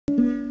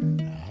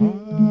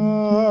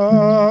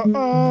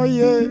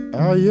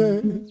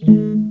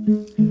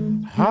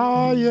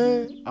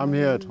I'm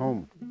here at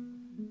home,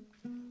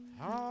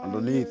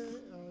 underneath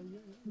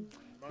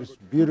this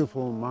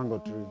beautiful mango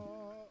tree,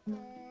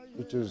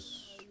 which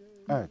is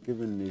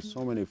giving me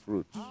so many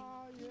fruits.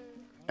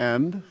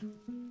 And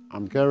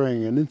I'm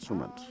carrying an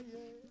instrument,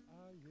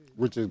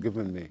 which is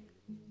giving me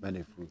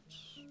many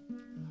fruits.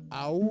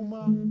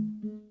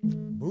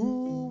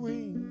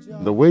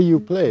 The way you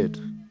play it,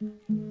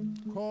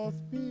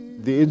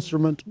 the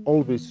instrument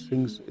always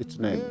sings its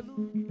name.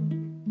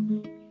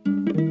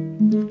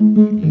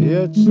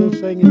 Here it's still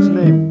saying its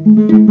name.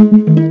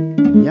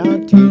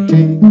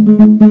 Nyatiti,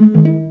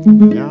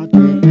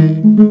 Nyatiti.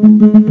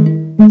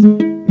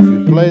 If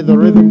you play the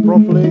rhythm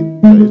properly,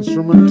 the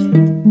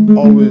instrument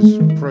always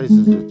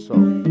praises itself.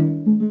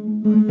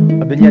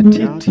 The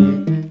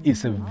Nyatiti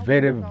is a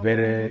very,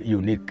 very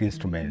unique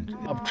instrument.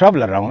 I've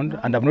traveled around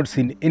and I've not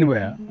seen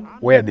anywhere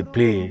where they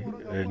play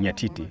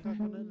Nyatiti.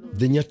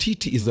 The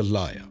Nyatiti is a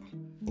lyre,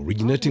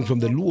 originating from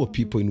the Luo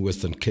people in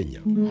western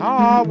Kenya. We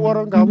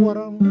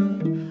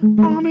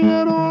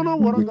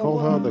call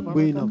her the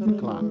queen of the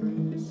clan.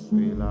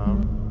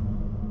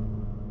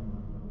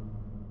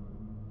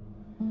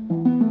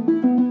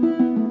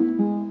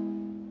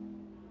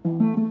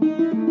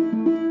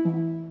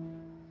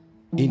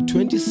 In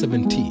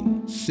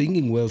 2017,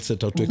 Singing Well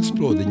set out to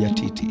explore the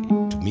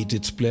Nyatiti to meet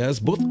its players,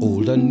 both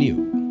old and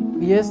new.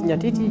 Yes,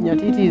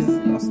 Nyatiti is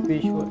a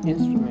spiritual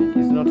instrument.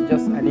 It's not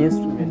just an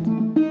instrument.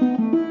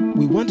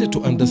 We wanted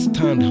to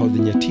understand how the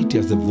Nyatiti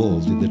has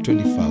evolved in the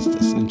 21st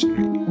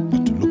century.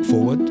 But to look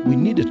forward, we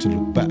needed to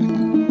look back.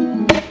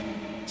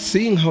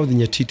 Seeing how the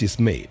Nyatiti is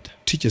made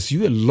teaches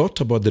you a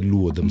lot about the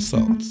Luo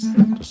themselves.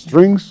 The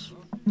strings,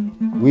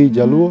 we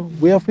Jaluo,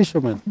 we are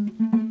fishermen.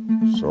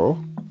 So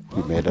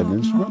we made an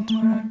instrument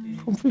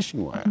from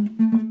fishing wire.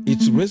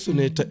 Its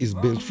resonator is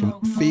built from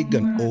fig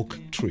and oak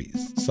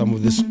trees, some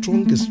of the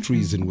strongest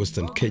trees in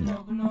western Kenya.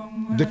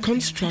 The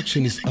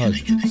construction is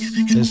arduous.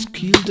 A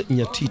skilled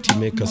Nyatiti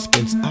maker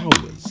spends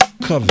hours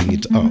carving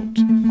it out.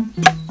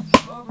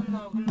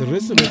 The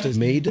resonator is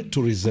made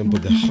to resemble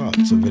the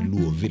huts of a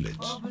Luo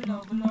village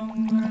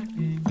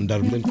and are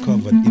then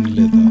covered in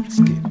leather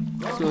skin.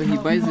 So he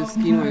buys the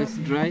skin while it's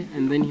dry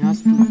and then he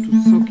has to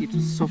soak it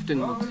to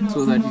soften it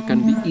so that it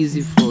can be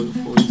easy for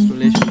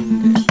installation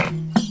in there.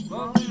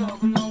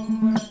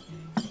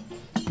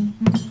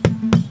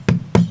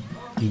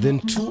 And then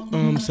two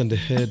arms and a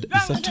head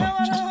is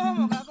attached.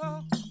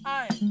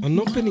 An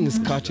opening is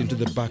cut into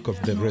the back of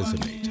the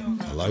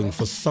resonator, allowing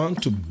for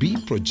sound to be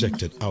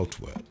projected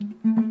outward.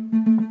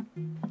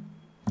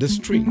 The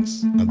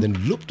strings are then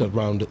looped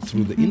around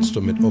through the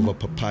instrument over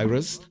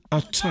papyrus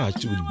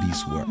attached with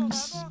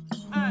beeswax.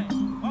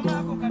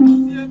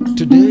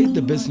 Today,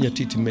 the best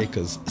Nyatiti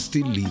makers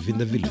still live in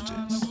the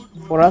villages.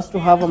 For us to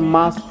have a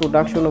mass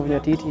production of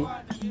Nyatiti,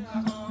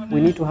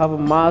 we need to have a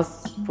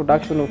mass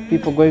production of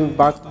people going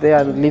back there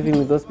and living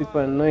with those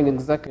people and knowing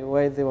exactly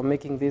why they were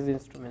making these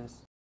instruments.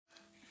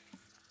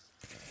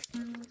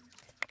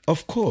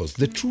 Of course,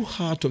 the true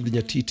heart of the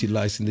Nyatiti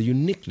lies in the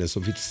uniqueness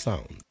of its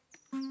sound.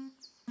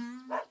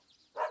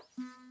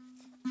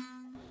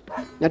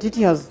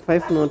 Nyatiti has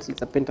 5 notes.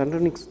 It's a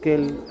pentatonic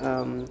scale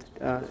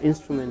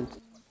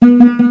instrument.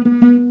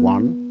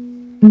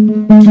 1,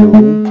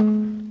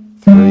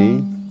 2,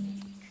 3,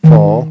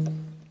 4,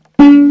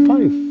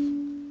 5.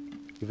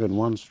 Even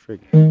one string.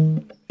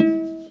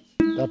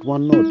 That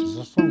one note is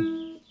a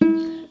song.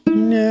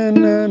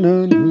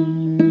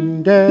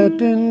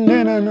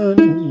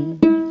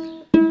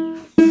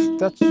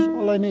 That's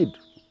all I need.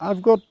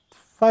 I've got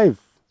 5.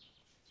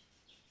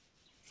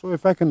 So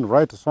if I can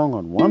write a song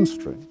on one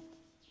string,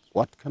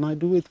 what can I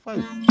do with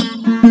 5?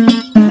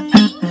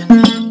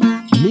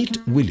 Meet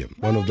William,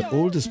 one of the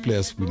oldest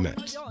players we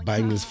met,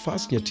 buying his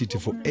first Nyatiti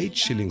for 8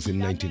 shillings in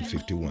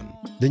 1951.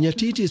 The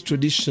Nyatiti is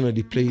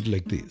traditionally played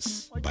like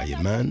this, by a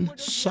man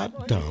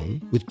sat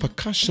down with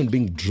percussion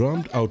being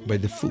drummed out by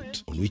the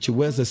foot, on which he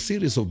wears a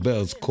series of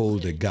bells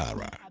called a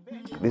gara.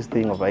 This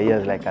thing over here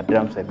is like a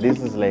drum set. This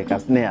is like a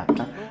snare,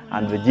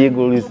 and the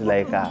jiggle is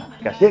like a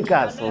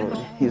shaker.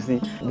 So you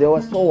see, they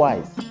were so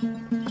wise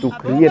to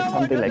create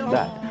something like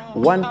that.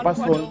 One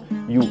person,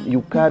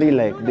 you carry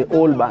like the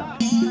whole band.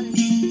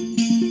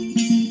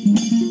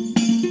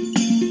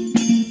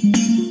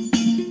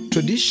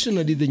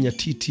 Traditionally, the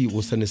Nyatiti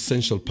was an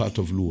essential part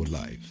of Luo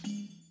life.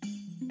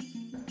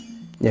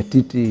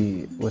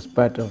 Nyatiti was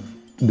part of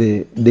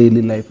the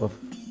daily life of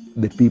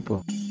the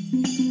people.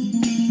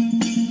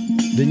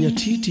 The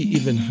Nyatiti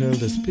even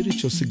held a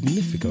spiritual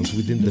significance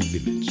within the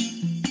village.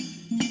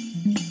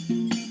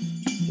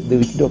 The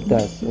witch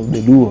doctors of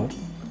the Luo,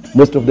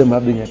 most of them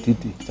have the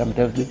Nyatiti.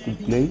 Sometimes they could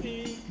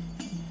play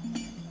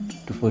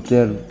to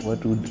foretell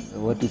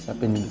what is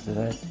happening in the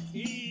society.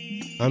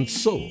 And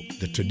so,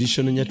 the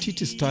traditional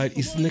Nyatiti style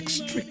is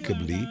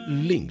inextricably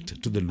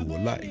linked to the Luo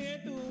life.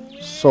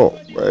 So,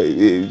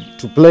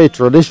 to play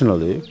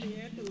traditionally,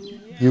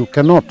 you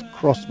cannot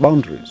cross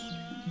boundaries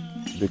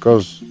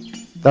because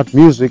that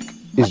music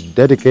is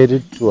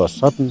dedicated to a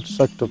certain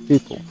sect of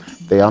people.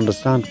 They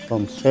understand what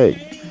I'm saying.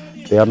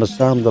 They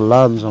understand the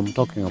lands I'm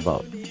talking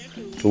about.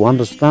 To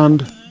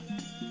understand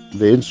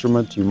the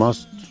instrument, you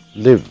must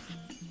live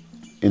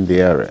in the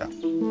area.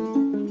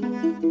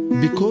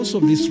 Because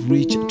of this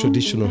rich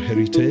traditional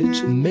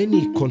heritage,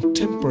 many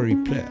contemporary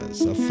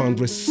players have found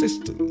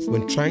resistance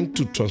when trying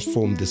to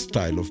transform the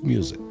style of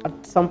music.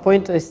 At some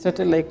point, I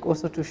started like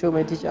also to show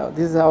my teacher,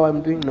 this is how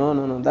I'm doing.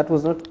 No, that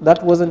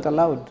wasn't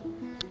allowed.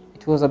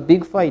 It was a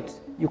big fight.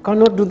 You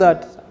cannot do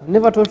that. I've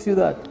never taught you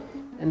that.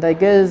 And I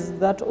guess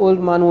that old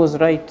man was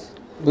right,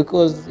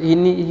 because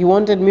he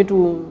wanted me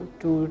to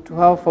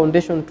have a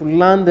foundation, to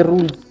learn the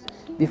rules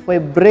before I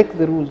break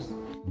the rules.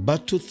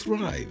 But to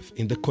thrive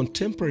in the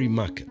contemporary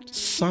market,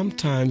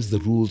 sometimes the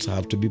rules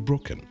have to be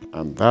broken.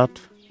 And that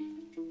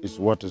is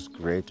what has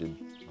created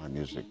my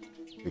music,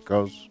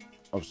 because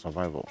of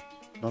survival,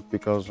 not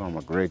because I'm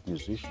a great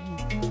musician.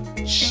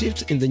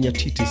 Shifts in the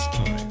Nyatiti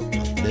style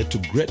have led to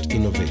great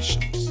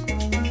innovations.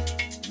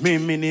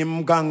 Mimi ni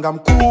Mganga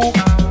Mkuu,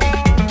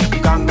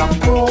 Mganga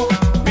Mkuu,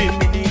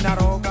 mimi ni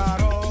naroga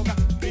roga,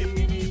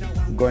 mimi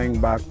ni going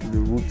back to the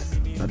roots.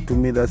 To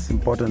me, that's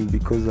important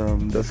because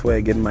that's where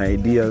I get my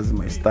ideas,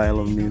 my style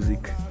of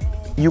music.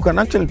 You can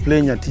actually play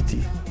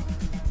Nyatiti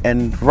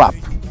and rap,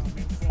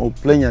 or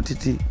play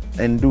Nyatiti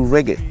and do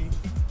reggae.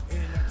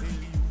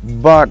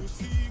 But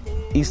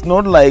it's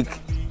not like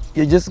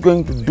you're just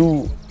going to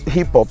do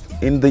hip-hop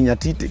in the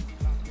Nyatiti.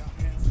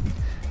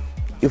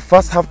 You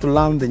first have to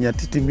learn the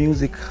Nyatiti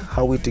music,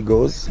 how it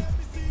goes.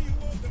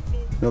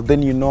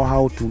 Then you know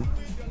how to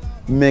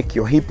make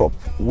your hip-hop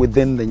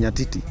within the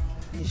Nyatiti.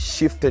 It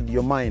shifted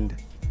your mind.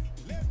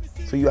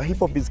 So your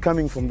hip-hop is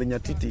coming from the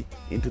Nyatiti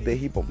into the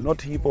hip-hop,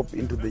 not hip-hop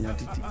into the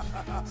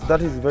Nyatiti. So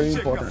that is very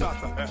important.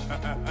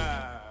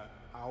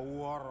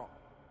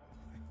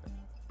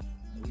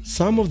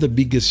 Some of the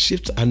biggest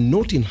shifts are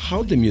not in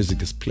how the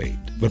music is played,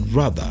 but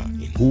rather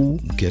in who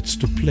gets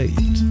to play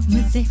it.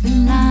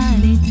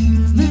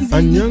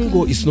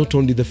 Anyango is not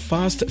only the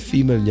first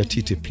female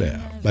Nyatiti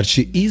player, but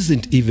she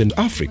isn't even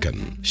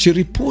African. She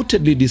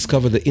reportedly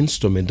discovered the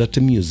instrument at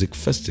a music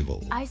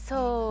festival. I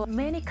saw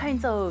many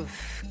kinds of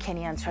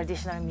Kenyan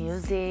traditional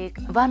music.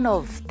 One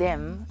of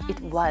them, it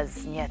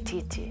was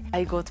Nyatiti.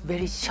 I got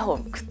very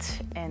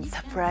shocked and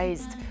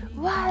surprised.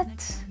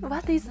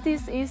 What is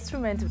this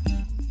instrument?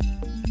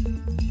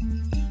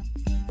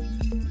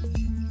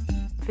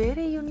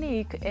 Very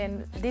unique,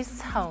 and this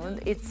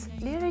sound, it's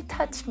really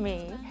touched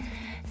me.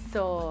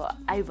 So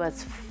I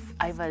was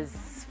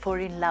fall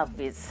in love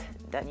with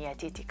the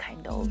Nyatiti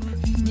kind of.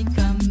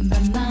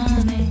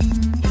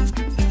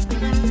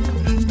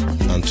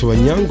 And so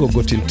Anyango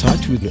got in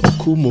touch with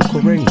Okumu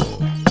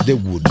K'Orengo, the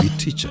would-be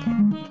teacher.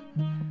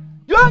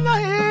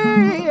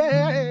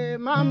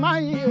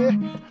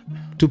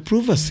 To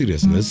prove her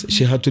seriousness,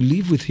 she had to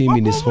live with him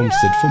in his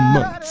homestead for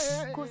months.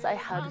 Because I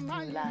had to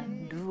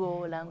learn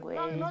Luo language,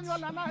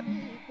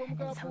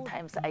 and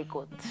sometimes I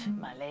got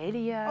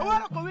malaria.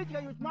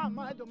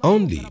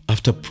 Only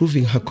after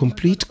proving her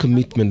complete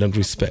commitment and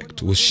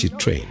respect was she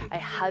trained. I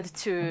had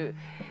to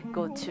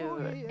go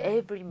to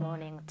every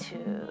morning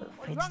to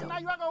fetch the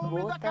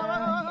water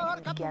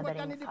and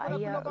gathering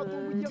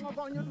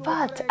firewood.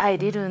 But I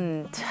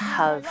didn't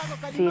have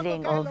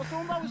feeling of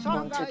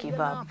want to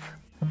give up.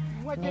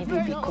 Maybe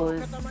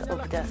because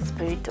of the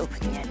spirit of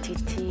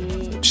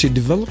Nyatiti. She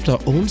developed her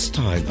own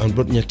style and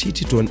brought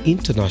Nyatiti to an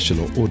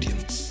international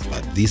audience.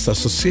 But this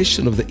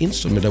association of the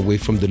instrument away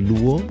from the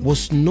Luo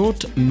was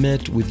not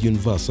met with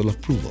universal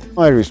approval.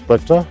 I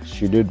respect her.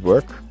 She did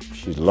work.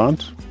 She's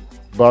learned.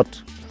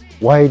 But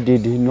why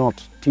did he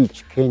not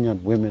teach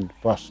Kenyan women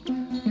first?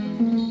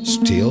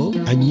 Still,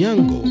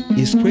 Anyango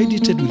is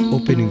credited with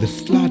opening the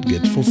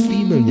floodgates for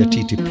female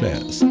Nyatiti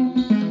players.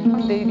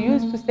 They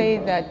used to say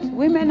that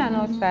women are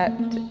not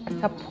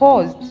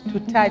supposed to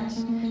touch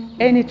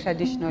any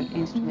traditional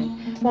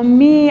instrument. For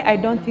me, I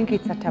don't think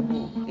it's a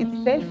taboo. It's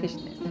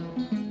selfishness.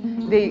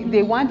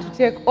 They want to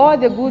take all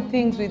the good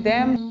things with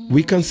them.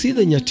 We can see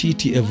the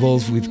Nyatiti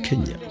evolve with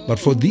Kenya, but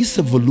for this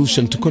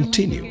evolution to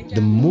continue,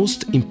 the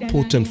most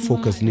important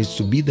focus needs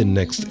to be the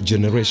next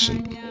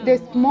generation.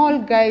 The small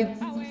guys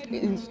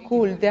in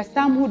school, there are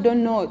some who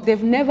don't know,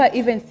 they've never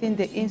even seen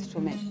the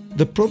instrument.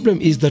 The problem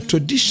is that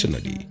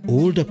traditionally,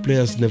 older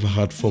players never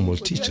had formal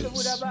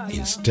teachers.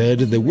 Instead,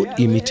 they would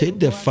imitate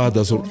their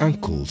fathers or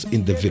uncles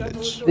in the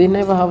village. They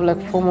never have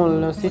like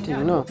formal sitting,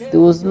 you know. There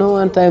was no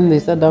one time they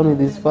sat down with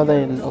his father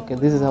and, okay,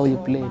 this is how you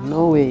play.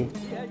 No way.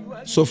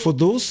 So for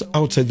those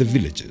outside the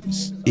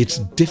villages, it's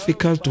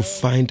difficult to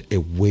find a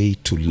way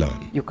to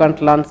learn. You can't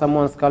learn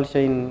someone's culture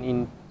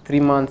in 3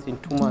 months, in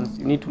 2 months.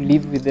 You need to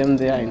live with them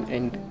there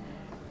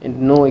and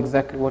know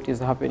exactly what is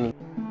happening.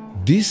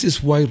 This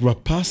is why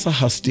Rapasa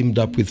has teamed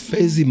up with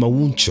Fezile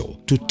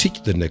Wamaukoya-Mauncho to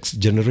teach the next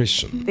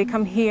generation. They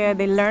come here,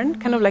 they learn,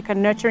 kind of like a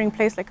nurturing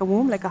place, like a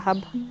womb, like a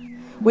hub.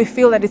 We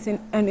feel that it's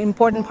an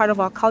important part of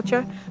our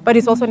culture, but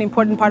it's also an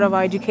important part of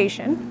our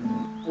education.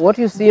 What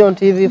you see on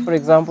TV, for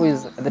example,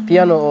 is the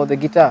piano or the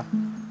guitar.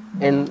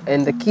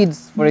 And the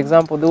kids, for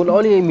example, they will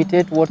only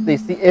imitate what they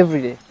see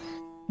every day.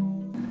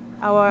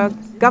 Our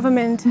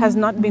government has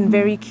not been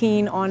very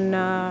keen on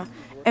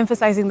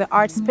emphasizing the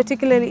arts,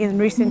 particularly in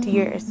recent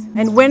years.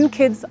 And when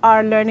kids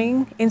are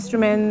learning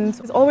instruments,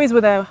 it's always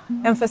with an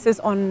emphasis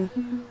on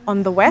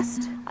the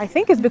West. I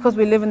think it's because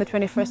we live in the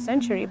 21st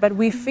century, but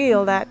we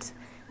feel that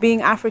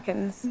being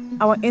Africans,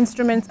 our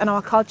instruments and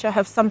our culture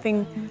have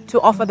something to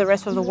offer the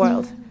rest of the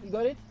world. You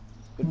got it?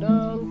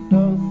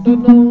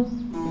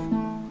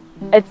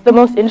 It's the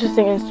most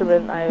interesting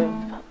instrument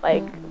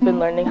I've been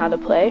learning how to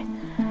play,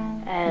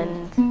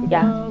 and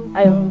yeah,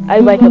 I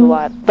like it a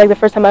lot. Like the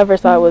first time I ever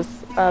saw it was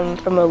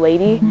from a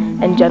lady,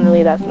 and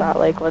generally that's not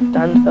what's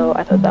done. So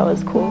I thought that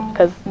was cool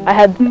because I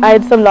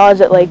had some knowledge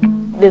that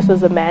this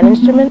was a man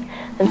instrument,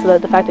 and so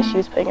that the fact that she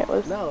was playing it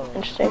was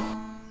interesting.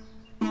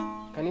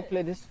 Can you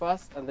play this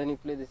fast and then you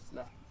play this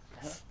now?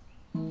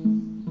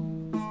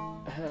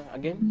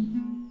 Again?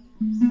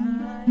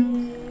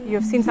 You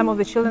have seen some of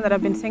the children that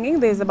have been singing.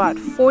 There's about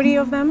 40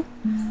 of them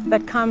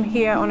that come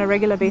here on a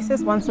regular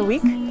basis, once a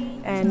week.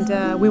 And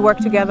we work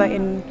together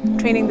in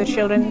training the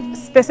children,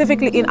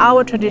 specifically in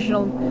our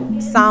traditional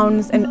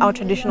sounds and our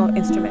traditional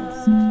instruments.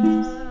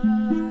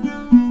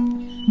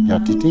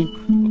 Nyatiti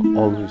will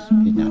always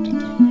be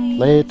Nyatiti.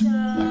 Play it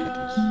like it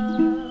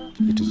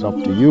is. It is up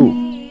to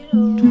you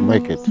to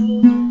make it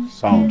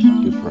sound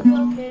different.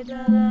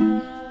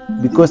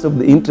 Because of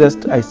the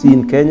interest I see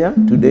in Kenya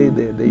today,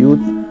 the youth,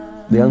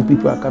 the young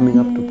people are coming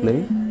up to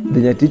play.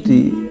 The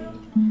Nyatiti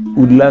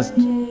would last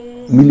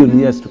million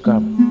years to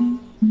come.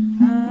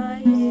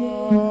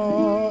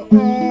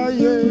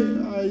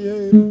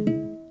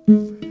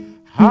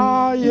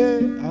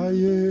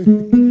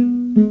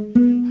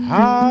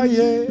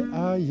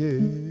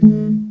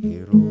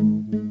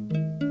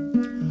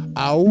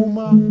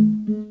 Auma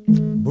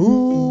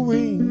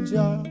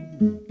buinja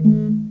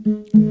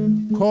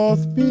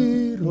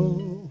kothpiro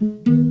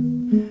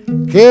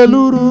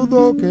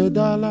kelurudo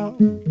kedala